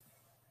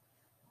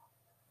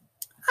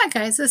Hi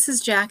guys, this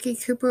is Jackie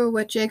Cooper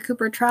with J.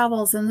 Cooper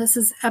Travels, and this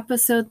is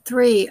episode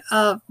 3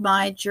 of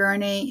my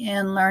journey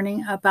in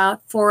learning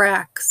about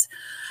Forex.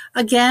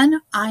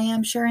 Again, I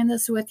am sharing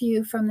this with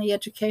you from the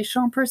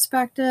educational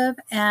perspective,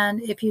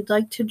 and if you'd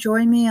like to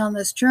join me on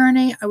this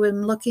journey, I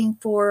am looking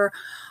for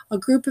a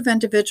group of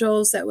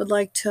individuals that would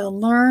like to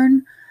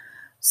learn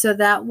so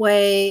that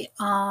way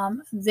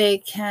they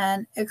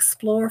can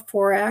explore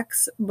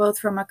Forex both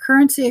from a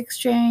currency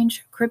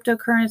exchange,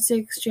 cryptocurrency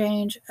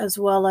exchange, as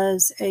well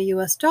as a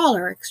US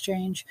dollar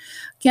exchange.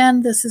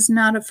 Again, this is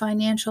not a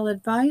financial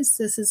advice.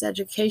 This is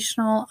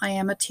educational. I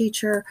am a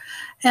teacher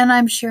and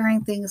I'm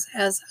sharing things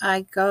as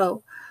I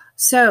go.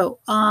 So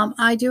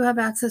I do have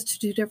access to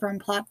 2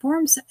 different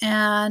platforms,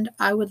 and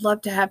I would love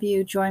to have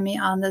you join me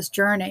on this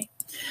journey.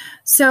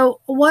 So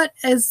what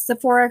is the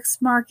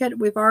Forex market?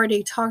 We've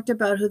already talked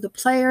about who the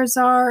players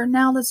are.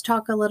 Now let's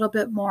talk a little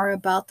bit more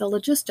about the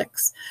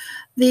logistics.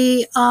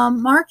 The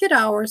market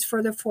hours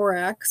for the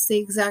Forex, the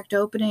exact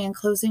opening and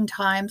closing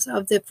times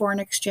of the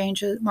foreign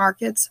exchange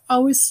markets,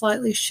 always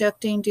slightly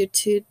shifting due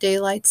to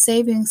daylight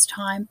savings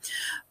time.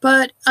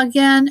 But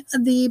again,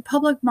 the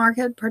public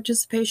market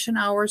participation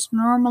hours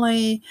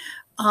normally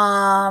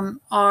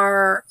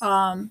are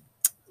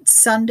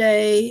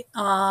Sunday,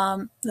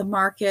 the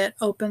market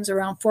opens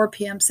around 4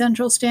 p.m.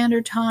 Central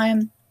Standard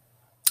Time.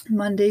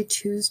 Monday,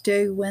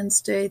 Tuesday,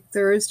 Wednesday,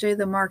 Thursday,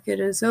 the market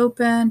is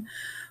open.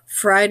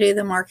 Friday,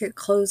 the market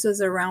closes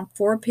around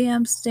 4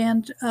 p.m.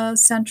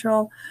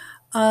 Central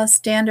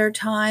Standard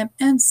Time.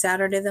 And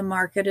Saturday, the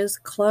market is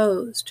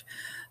closed.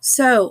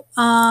 So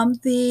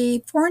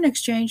the foreign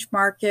exchange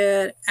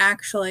market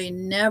actually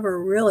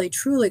never really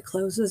truly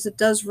closes. It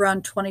does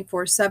run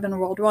 24/7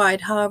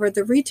 worldwide. However,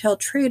 the retail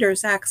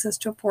traders' access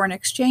to foreign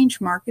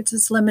exchange markets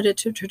is limited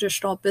to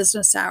traditional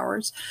business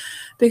hours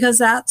because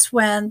that's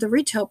when the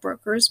retail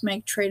brokers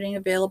make trading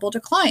available to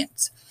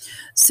clients.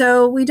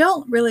 So we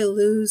don't really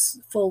lose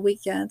full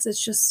weekends.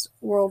 It's just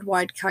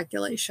worldwide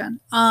calculation.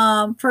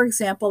 For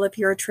example, if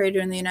you're a trader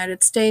in the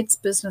United States,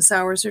 business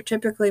hours are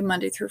typically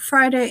Monday through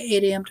Friday,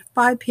 8 a.m. to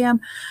 5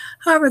 p.m.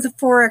 However, the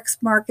Forex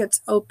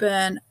markets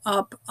open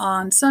up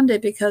on Sunday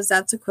because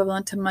that's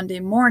equivalent to Monday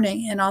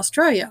morning in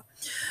Australia.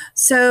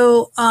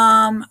 So,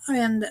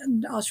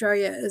 and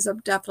Australia is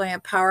definitely a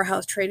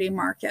powerhouse trading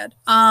market.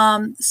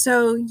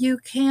 So you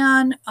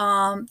can,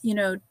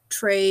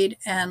 trade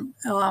and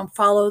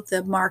follow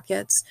the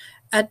markets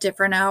at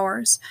different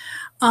hours.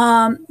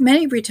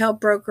 Many retail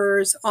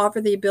brokers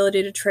offer the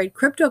ability to trade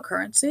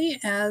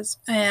cryptocurrency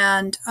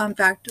and in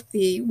fact,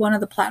 one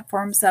of the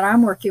platforms that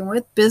I'm working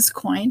with,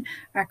 Bizcoin,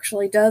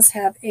 actually does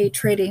have a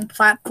trading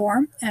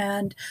platform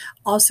and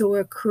also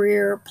a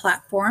career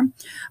platform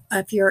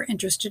if you're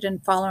interested in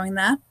following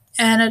that.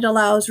 And it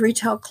allows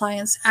retail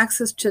clients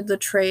access to the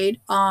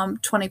trade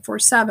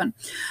 24/7.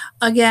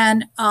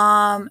 Again,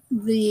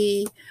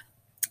 the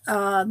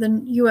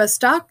U.S.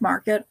 stock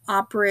market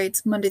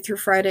operates Monday through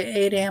Friday,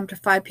 8 a.m. to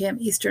 5 p.m.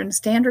 Eastern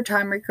Standard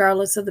Time,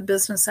 regardless of the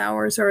business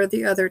hours or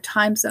the other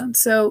time zones.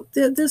 So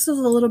this is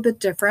a little bit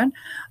different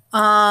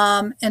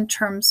in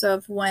terms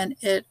of when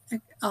it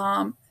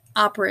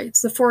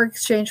operates. The foreign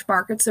exchange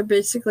markets are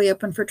basically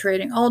open for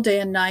trading all day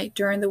and night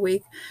during the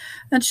week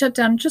and shut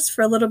down just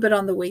for a little bit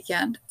on the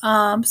weekend.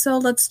 So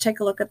let's take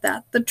a look at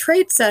that. The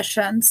trade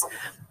sessions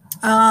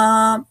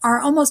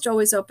are almost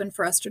always open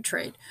for us to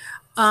trade.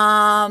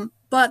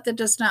 But that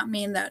does not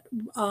mean that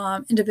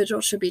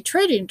individuals should be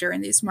trading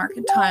during these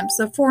market times.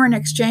 The foreign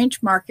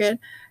exchange market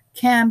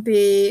can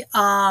be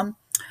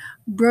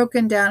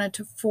broken down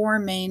into 4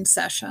 main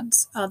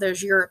sessions.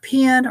 There's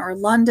European or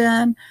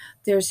London,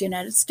 there's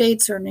United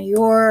States or New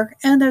York,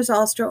 and there's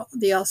also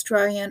the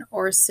Australian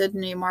or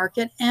Sydney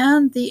market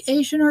and the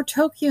Asian or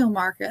Tokyo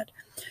market.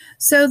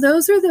 So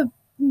those are the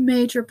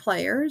major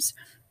players.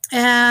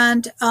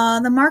 And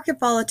the market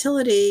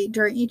volatility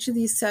during each of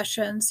these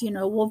sessions,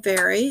 will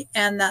vary,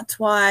 and that's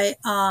why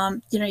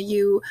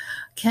you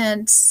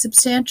can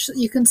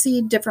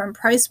see different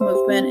price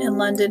movement in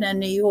London and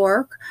New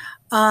York,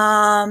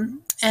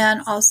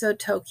 and also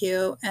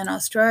Tokyo and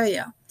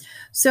Australia.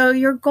 So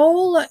your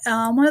goal,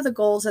 one of the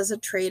goals as a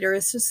trader,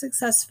 is to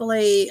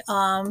successfully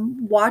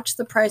watch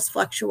the price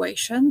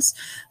fluctuations,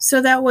 so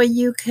that way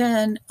you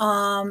can,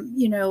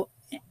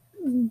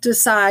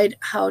 decide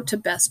how to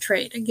best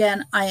trade.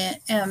 Again, I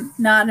am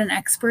not an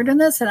expert in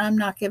this, and I'm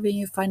not giving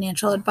you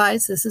financial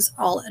advice. This is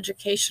all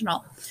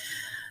educational.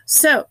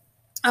 So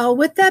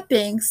with that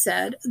being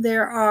said,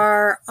 there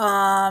are,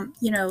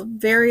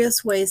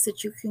 various ways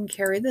that you can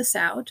carry this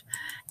out.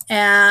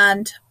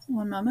 And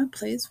one moment,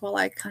 please, while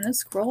I kind of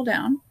scroll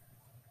down.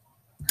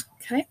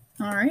 Okay.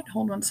 All right.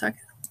 Hold 1 second.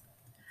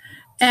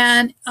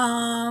 And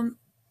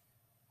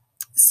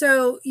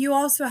so you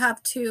also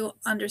have to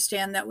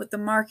understand that with the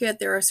market,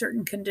 there are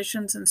certain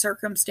conditions and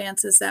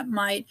circumstances that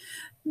might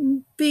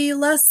be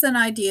less than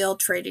ideal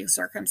trading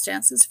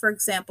circumstances. For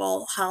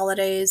example,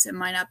 holidays, it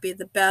might not be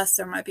the best.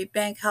 There might be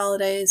bank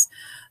holidays.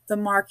 The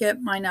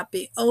market might not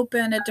be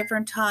open at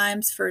different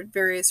times for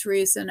various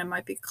reasons. It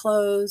might be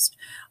closed.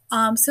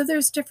 So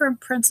there's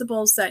different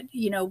principles that,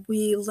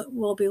 we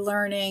will be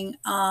learning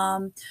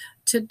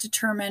to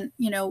determine,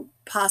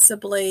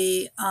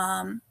 possibly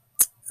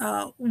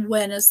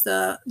when is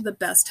the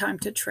best time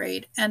to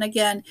trade. And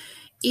again,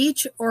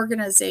 each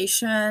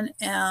organization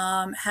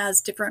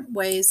has different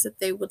ways that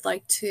they would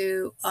like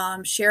to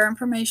share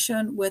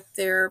information with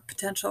their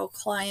potential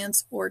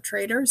clients or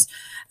traders.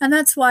 And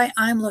that's why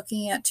I'm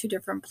looking at 2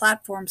 different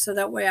platforms, so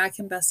that way I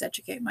can best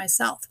educate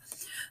myself.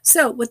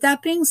 So with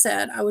that being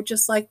said, I would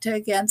just like to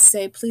again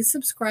say, please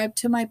subscribe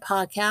to my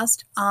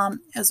podcast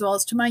as well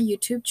as to my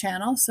YouTube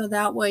channel. So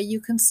that way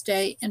you can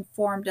stay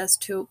informed as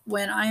to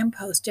when I am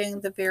posting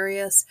the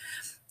various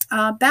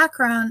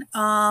background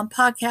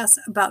podcasts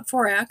about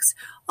Forex.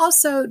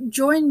 Also,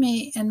 join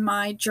me in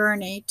my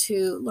journey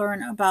to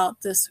learn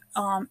about this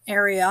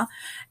area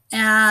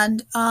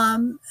and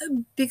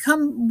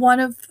become one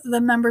of the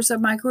members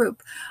of my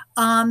group.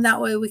 That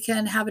way we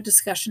can have a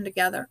discussion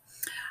together.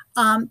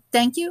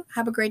 Thank you.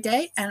 Have a great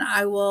day, and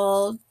I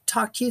will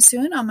talk to you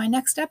soon on my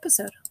next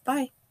episode.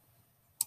 Bye.